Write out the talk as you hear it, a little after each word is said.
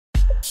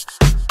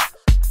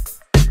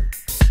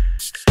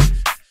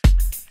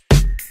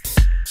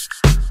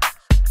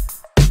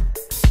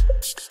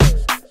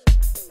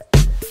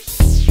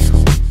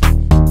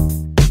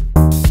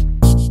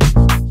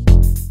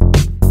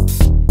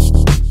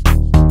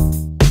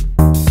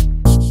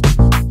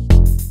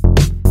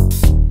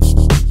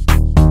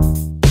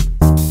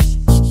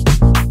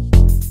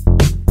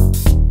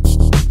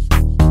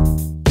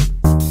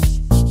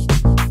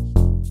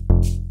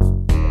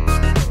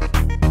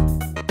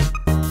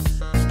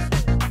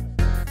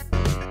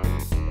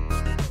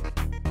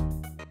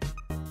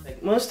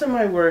Most of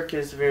my work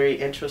is very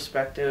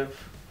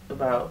introspective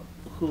about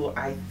who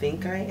I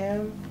think I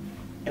am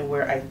and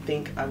where I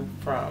think I'm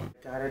from.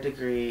 I got a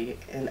degree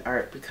in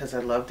art because I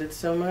loved it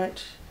so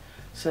much.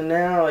 So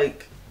now,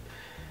 like,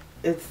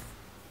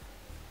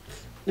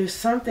 there's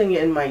something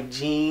in my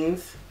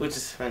genes, which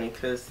is funny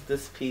because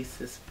this piece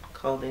is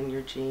called In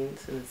Your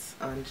Genes and it's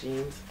on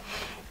jeans,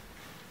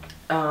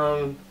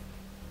 that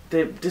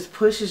just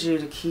pushes you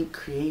to keep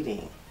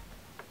creating.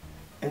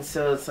 And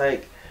so it's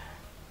like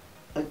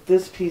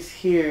this piece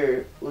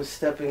here was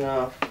stepping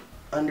off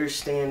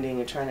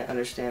understanding and trying to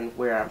understand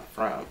where I'm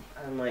from.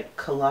 I'm like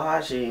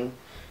collaging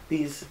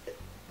these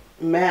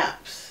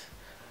maps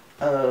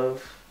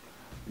of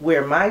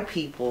where my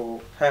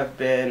people have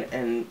been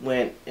and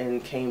went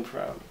and came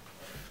from.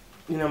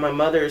 You know, my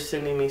mother is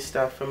sending me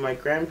stuff from my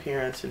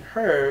grandparents and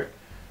her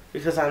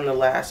because I'm the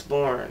last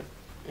born,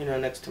 you know,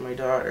 next to my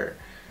daughter.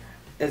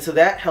 And so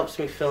that helps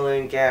me fill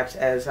in gaps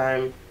as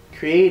I'm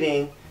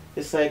creating.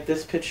 It's like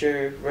this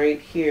picture right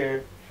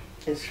here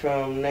is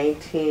from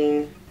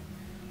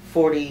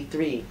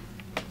 1943.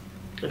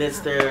 And it's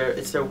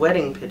their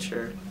wedding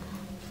picture.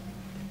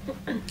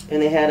 And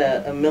they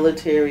had a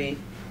military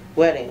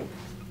wedding.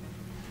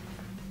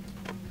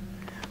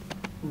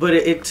 But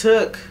it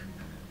took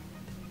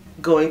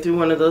going through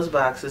one of those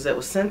boxes that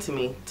was sent to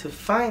me to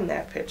find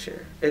that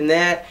picture. And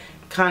that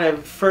kind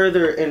of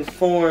further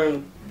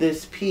informed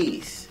this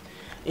piece,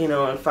 you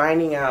know, and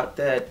finding out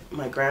that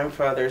my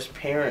grandfather's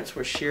parents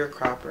were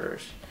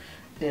sharecroppers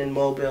in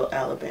Mobile,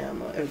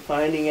 Alabama, and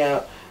finding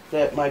out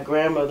that my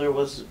grandmother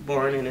was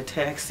born in a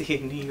taxi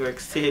in New York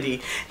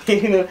City.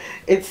 You know,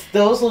 it's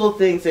those little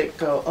things that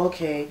go,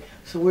 okay,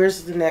 so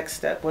where's the next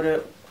step?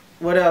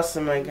 What else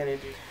am I going to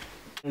do?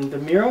 And the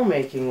mural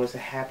making was a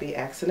happy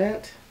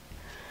accident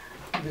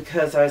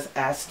because I was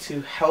asked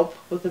to help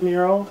with the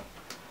mural.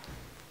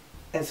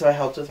 And so I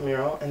helped with the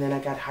mural, and then I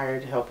got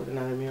hired to help with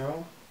another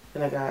mural.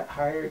 Then I got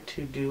hired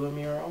to do a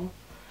mural.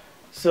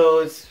 So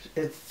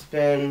it's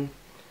been,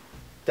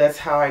 that's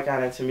how I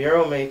got into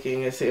mural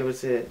making. It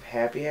was a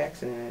happy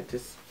accident. I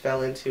just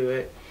fell into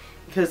it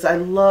because I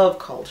love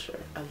culture.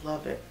 I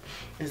love it.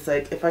 It's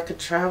like if I could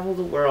travel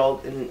the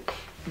world and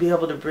be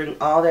able to bring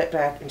all that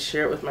back and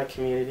share it with my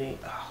community,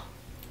 oh,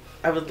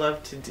 I would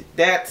love to do.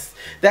 That's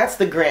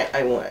the grant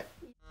I want.